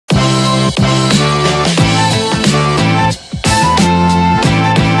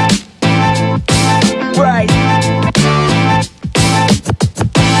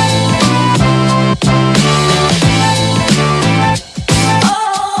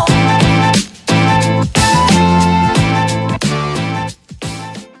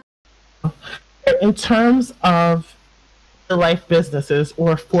in terms of life businesses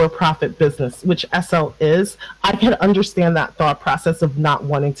or for-profit business, which SL is, I can understand that thought process of not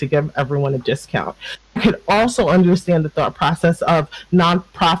wanting to give everyone a discount. I could also understand the thought process of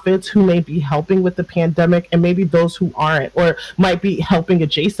nonprofits who may be helping with the pandemic and maybe those who aren't, or might be helping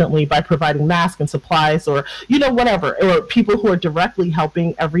adjacently by providing masks and supplies, or, you know, whatever, or people who are directly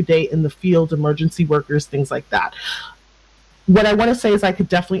helping every day in the field, emergency workers, things like that. What I want to say is I could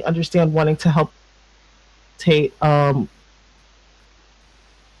definitely understand wanting to help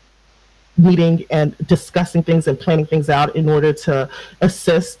meeting and discussing things and planning things out in order to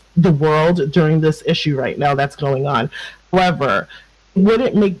assist the world during this issue right now that's going on. However, would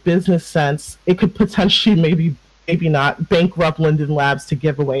it make business sense? It could potentially maybe not bankrupt Linden Labs to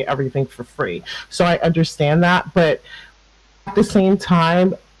give away everything for free. So I understand that, but at the same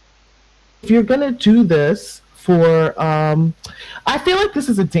time, if you're going to do this for, I feel like this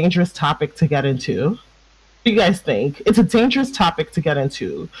is a dangerous topic to get into. What do you guys think? It's a dangerous topic to get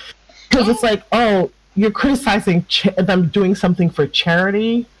into. Because it's like, oh, you're criticizing them doing something for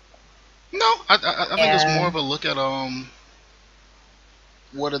charity. No, I think it's more of a look at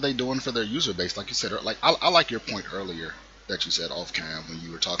what are they doing for their user base? Like you said, like I like your point earlier that you said off cam when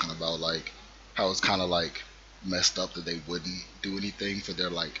you were talking about like how it's kind of like messed up that they wouldn't do anything for their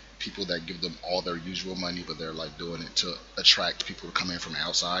like people that give them all their usual money, but they're like doing it to attract people to come in from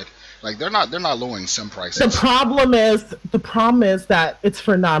outside. Like they're not lowering SIM prices. The problem is that it's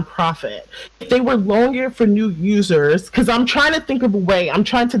for nonprofit. If they were lowering it for new users, because I'm trying to think of a way, I'm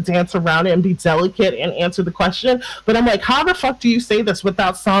trying to dance around it and be delicate and answer the question, but I'm like, how the fuck do you say this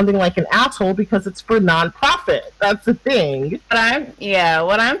without sounding like an asshole? Because it's for nonprofit. That's the thing.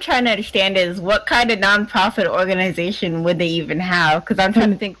 What I'm trying to understand is what kind of nonprofit organization would they even have? Because I'm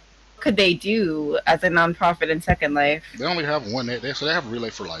trying to think, could they do as a nonprofit in Second Life? They only have one. So they have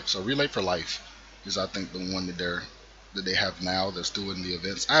Relay for Life. So Relay for Life is, I think, the one that they have now that's doing the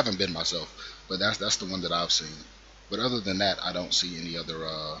events. I haven't been myself, but that's the one that I've seen. But other than that, I don't see any other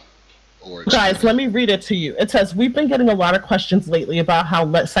orgs. Guys, let me read it to you. It says, we've been getting a lot of questions lately about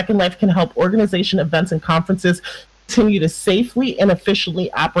how Second Life can help organization events and conferences continue to safely and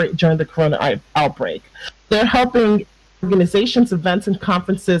efficiently operate during the corona outbreak. They're helping organizations, events, and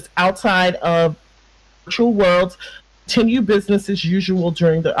conferences outside of virtual worlds continue business as usual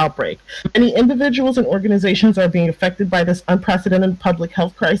during the outbreak. Many individuals and organizations are being affected by this unprecedented public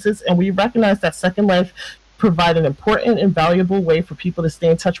health crisis, and we recognize that Second Life provide an important and valuable way for people to stay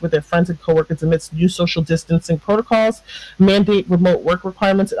in touch with their friends and coworkers amidst new social distancing protocols, mandate remote work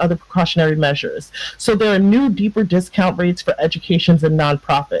requirements, and other precautionary measures. So there are new, deeper discount rates for educations and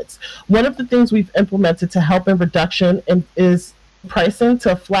nonprofits. One of the things we've implemented to help in reduction is pricing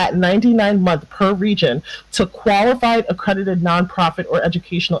to a flat 99-month per region to qualified accredited nonprofit or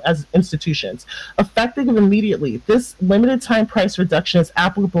educational institutions. Effective immediately, this limited time price reduction is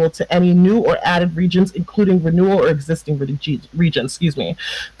applicable to any new or added regions, including renewal or existing regions.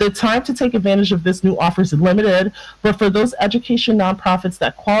 The time to take advantage of this new offer is limited, but for those education nonprofits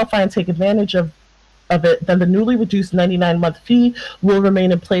that qualify and take advantage of it, then the newly reduced 99-month fee will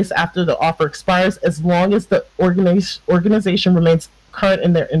remain in place after the offer expires, as long as the organization remains current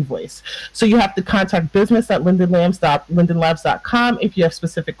in their invoice. So you have to contact business@lindenlabs.com if you have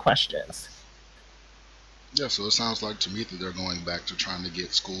specific questions. Yeah, so it sounds like to me that they're going back to trying to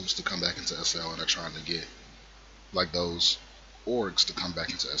get schools to come back into SL, and they're trying to get like those orgs to come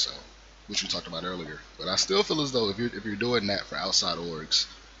back into SL, which we talked about earlier. But I still feel as though if you're doing that for outside orgs,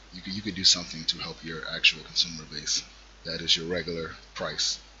 you could do something to help your actual consumer base. That is your regular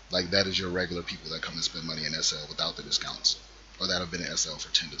price. Like that is your regular people that come and spend money in SL without the discounts, or that have been in SL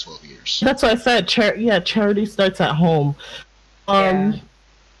for 10 to 12 years. That's what I said. Charity starts at home.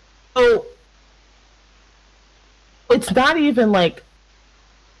 So it's not even like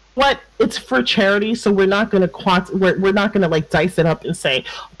it's for charity, so we're not going to we're not going to like dice it up and say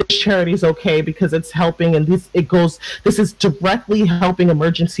this charity is okay because it's helping, and this is directly helping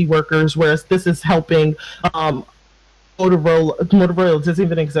emergency workers, whereas this is helping Motorola doesn't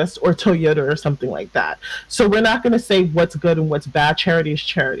even exist, or Toyota or something like that. So we're not going to say what's good and what's bad. Charity is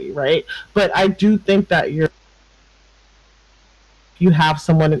charity, right? But I do think that you have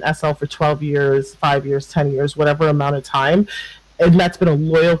someone in SL for 12 years, 5 years, 10 years, whatever amount of time, and that's been a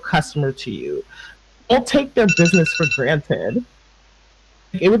loyal customer to you. Don't take their business for granted.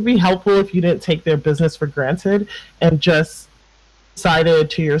 It would be helpful if you didn't take their business for granted and just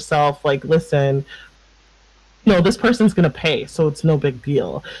decided to yourself, like, listen, this person's going to pay, so it's no big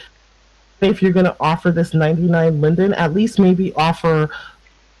deal. If you're going to offer this 99 Linden, at least maybe offer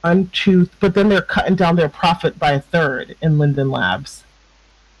but then they're cutting down their profit by a third in Linden Labs.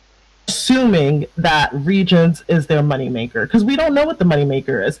 assuming that Regions is their moneymaker, because we don't know what the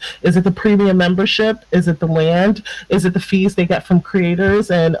moneymaker is. Is it the premium membership? Is it the land? Is it the fees they get from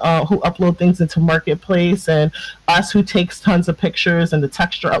creators and who upload things into Marketplace, and us who takes tons of pictures and the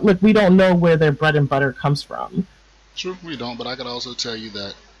texture? Like, we don't know where their bread and butter comes from. True, we don't, but I could also tell you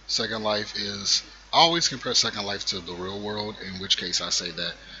that Second Life is... I always compare Second Life to the real world, in which case I say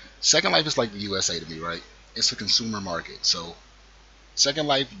that Second Life is like the USA to me, right? It's a consumer market, so Second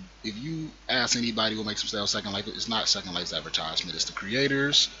Life, if you ask anybody who makes themselves Second Life, it's not Second Life's advertisement. It's the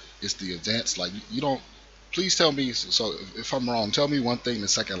creators, it's the events. Like, you don't... Please tell me, so if I'm wrong, tell me one thing that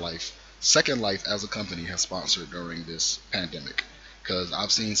Second Life as a company has sponsored during this pandemic. Because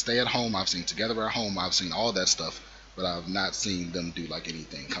I've seen Stay at Home, I've seen Together at Home, I've seen all that stuff, but I've not seen them do like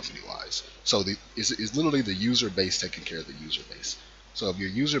anything company-wise. So it's literally the user base taking care of the user base. So if your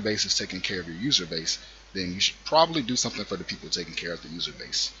user base is taking care of your user base, then you should probably do something for the people taking care of the user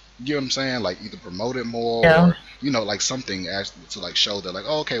base. You get what I'm saying? Like, either promote it more, or, you know, like something actually to like show that, like,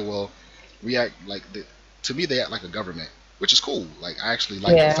 oh, okay, well, we act like to me, they act like a government, which is cool. Like, I actually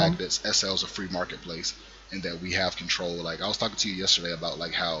like the fact that SL is a free marketplace and that we have control. Like, I was talking to you yesterday about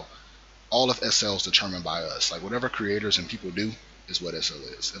like how all of SL is determined by us. Like, whatever creators and people do is what SL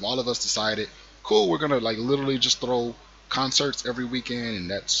is. If all of us decided, cool, we're gonna like literally just throw concerts every weekend and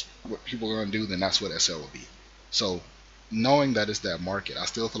that's what people are going to do, then that's what SL will be. So knowing that it's that market, I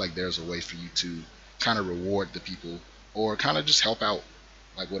still feel like there's a way for you to kind of reward the people, or kind of just help out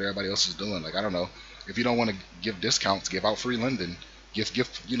like what everybody else is doing. Like, I don't know, if you don't want to give discounts, give out free Linden, give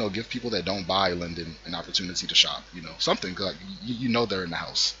people that don't buy Linden an opportunity to shop, you know, something. Like, you know, they're in the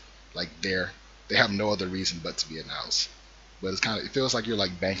house, like they have no other reason but to be in the house. But it's kind of, it feels like you're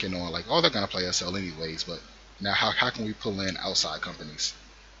like banking on like, oh, they're going to play SL anyways, but now, how can we pull in outside companies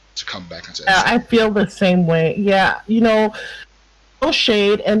to come back into SL? I feel the same way. Yeah, you know, no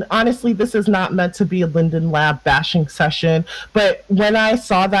shade, and honestly, this is not meant to be a Linden Lab bashing session, but when I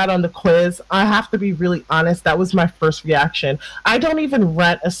saw that on the quiz, I have to be really honest, that was my first reaction. I don't even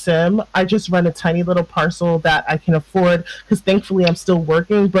rent a sim. I just rent a tiny little parcel that I can afford, because thankfully I'm still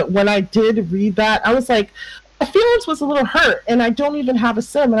working. But when I did read that, I was like, my feelings was a little hurt, and I don't even have a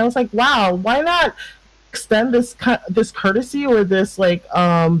sim. And I was like, wow, why not extend this courtesy or this like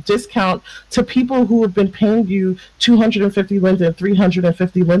discount to people who have been paying you 250 Linden,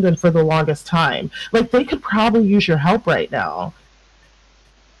 350 Linden for the longest time? Like, they could probably use your help right now.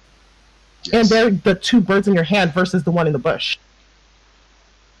 Yes. And they're the two birds in your hand versus the one in the bush.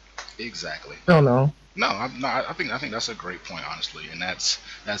 Exactly. I don't know. No, I think that's a great point, honestly, and that's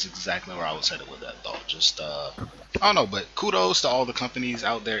exactly where I was headed with that thought. Just I don't know, but kudos to all the companies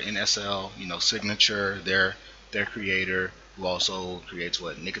out there in SL. You know, Signature, their creator, who also creates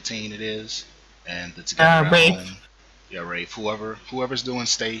what Nicotine it is, and the Together at Rafe. Home. Yeah, Rafe. Whoever's doing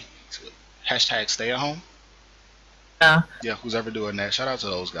stay at home. Yeah, who's ever doing that? Shout out to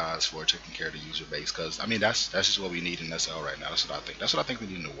those guys for taking care of the user base, because I mean that's just what we need in SL right now. That's what I think. That's what I think we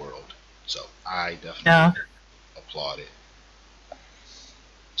need in the world. So I definitely applaud it.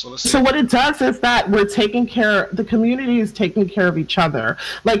 So what it does is that we're taking care, the community is taking care of each other.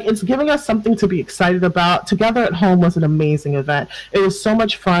 Like, it's giving us something to be excited about. Together at Home was an amazing event. It was so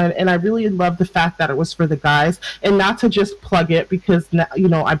much fun, and I really love the fact that it was for the guys, and not to just plug it because, you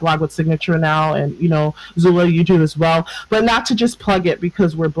know, I blog with Signature now, and, you know, Zula, you do as well, but not to just plug it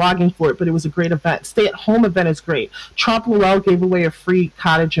because we're blogging for it, but it was a great event. Stay at Home event is great. Trump Lowell gave away a free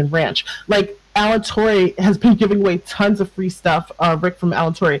cottage and ranch. Like, Alan Torrey has been giving away tons of free stuff. Rick from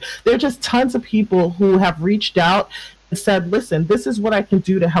Alan Torrey. There are just tons of people who have reached out and said, listen, this is what I can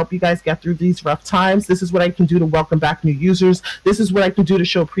do to help you guys get through these rough times. This is what I can do to welcome back new users. This is what I can do to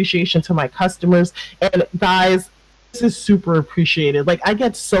show appreciation to my customers. And guys, this is super appreciated. Like, I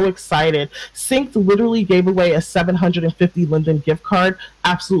get so excited. Synced literally gave away a 750 Linden gift card,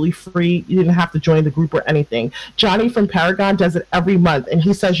 absolutely free. You didn't have to join the group or anything. Johnny from Paragon does it every month, and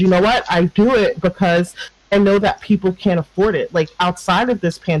he says, you know what? I do it because I know that people can't afford it. Like, outside of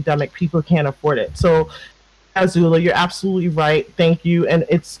this pandemic, people can't afford it. So, Azula, you're absolutely right. Thank you, and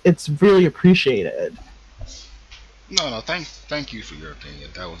it's really appreciated. No, thank you for your opinion.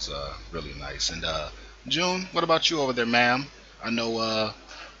 That was really nice. And June, what about you over there, ma'am? I know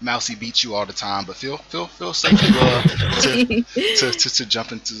Mousy beats you all the time, but feel safe to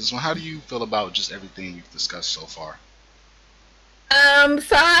jump into this one. How do you feel about just everything we've discussed so far?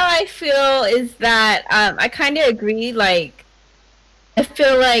 So how I feel is that I kind of agree. Like, I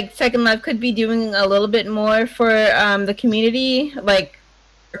feel like Second Life could be doing a little bit more for the community. Like,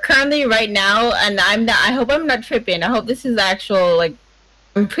 currently right now, and I hope I'm not tripping. I hope this is actual, like,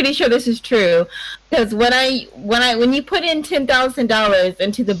 I'm pretty sure this is true because when you put in $10,000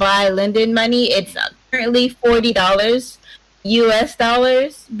 into the buy Linden money, it's currently $40 US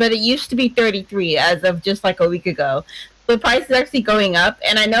dollars, but it used to be 33 as of just like a week ago. The price is actually going up,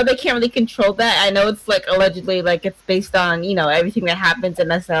 and I know they can't really control that. I know it's like allegedly like it's based on, you know, everything that happens in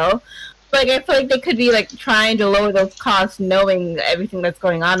SL. Like I feel like they could be like trying to lower those costs, knowing everything that's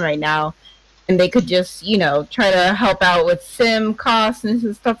going on right now, and they could just, you know, try to help out with sim costs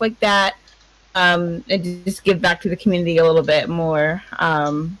and stuff like that, and just give back to the community a little bit more.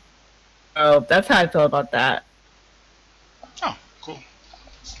 So that's how I feel about that. Oh, cool.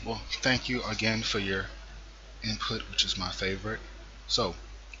 Well, thank you again for your input, which is my favorite. So,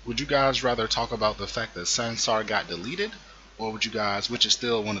 would you guys rather talk about the fact that Sansar got deleted, or would you guys, which is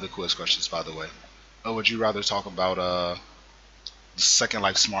still one of the quiz questions by the way, or would you rather talk about the Second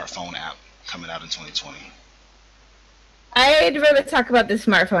Life smartphone app coming out in 2020? I'd rather talk about the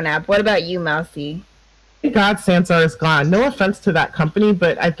smartphone app. What about you, Mousy? Thank God Sansar is gone. No offense to that company,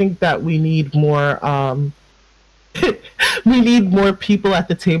 but I think that we need more we need more people at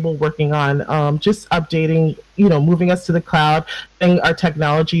the table working on just updating, you know, moving us to the cloud, and our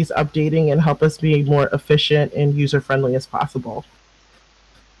technologies updating and help us be more efficient and user friendly as possible.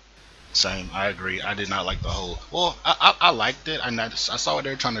 Same, I agree. I did not like the whole. Well, I liked it. I saw what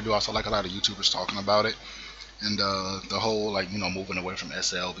they were trying to do. I saw like a lot of YouTubers talking about it, and the whole like, you know, moving away from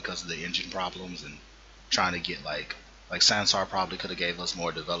SL because of the engine problems and trying to get like Sansar probably could have gave us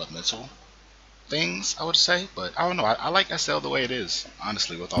more developmental things, I would say, but I don't know. I like SL the way it is,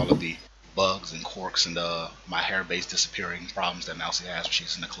 honestly, with all of the bugs and quirks and my hair base disappearing problems that Mousy has when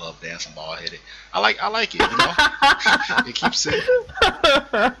she's in the club dancing bald headed. I like it, you know. It keeps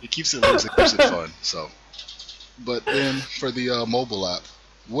it loose, it keeps it fun. So, but then for the mobile app,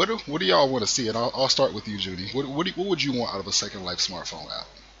 what do y'all want to see? And I'll start with you, Judy. What would you want out of a Second Life smartphone app?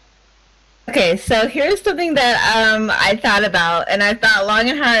 Okay, so here's something that I thought about, and I thought long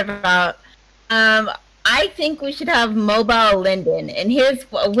and hard about. I think we should have mobile Linden, and here's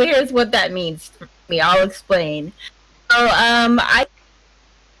what that means for me. I'll explain. So, I